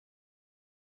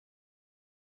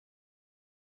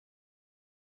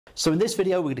So in this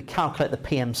video, we're going to calculate the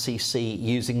PMCC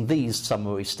using these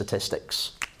summary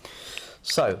statistics.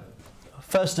 So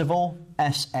first of all,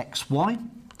 SXY.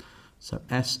 So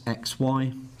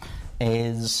SXY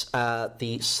is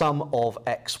the sum of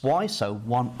XY, so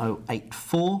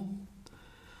 1084.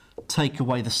 Take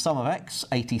away the sum of X,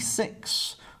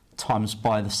 86, times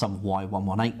by the sum of Y,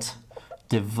 118,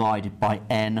 divided by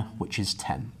N, which is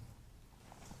 10.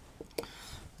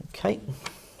 Okay.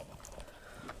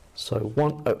 So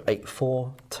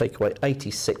 1084, take away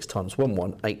 86 times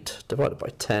 118 divided by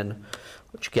 10,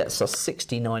 which gets us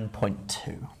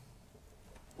 69.2.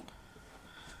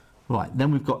 Right,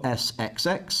 then we've got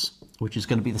SXX, which is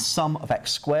going to be the sum of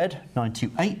X squared,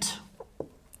 928.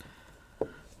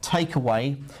 Take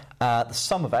away the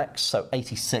sum of X, so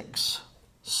 86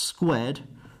 squared,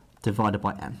 divided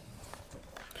by N.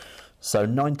 So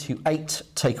 928,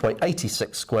 take away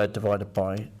 86 squared divided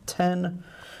by 10,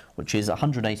 which is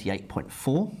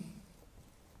 188.4.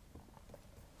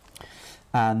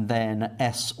 And then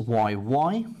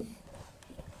SYY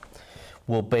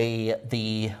will be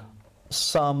the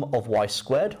sum of Y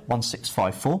squared,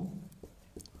 1654.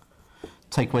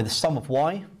 Take away the sum of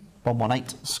Y,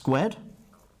 118 squared,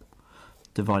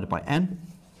 divided by N.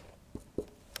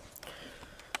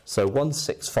 So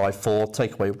 1654,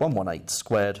 take away 118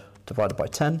 squared, divided by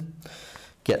 10,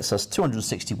 gets us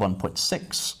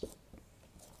 261.6.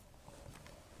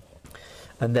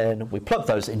 And then we plug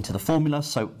those into the formula.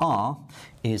 So R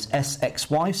is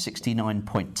SXY,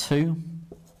 69.2,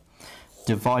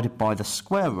 divided by the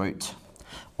square root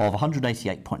of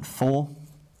 188.4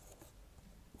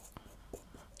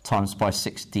 times by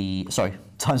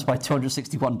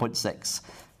 261.6.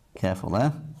 Careful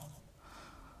there.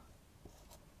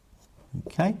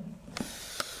 Okay.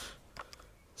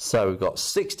 So we've got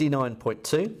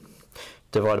 69.2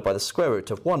 divided by the square root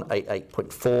of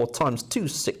 188.4 times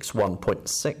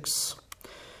 261.6,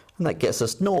 and that gets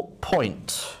us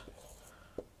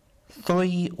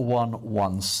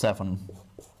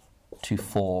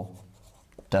 0.311724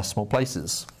 decimal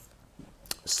places.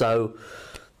 So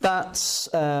that's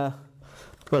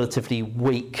relatively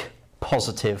weak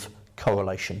positive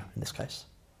correlation in this case.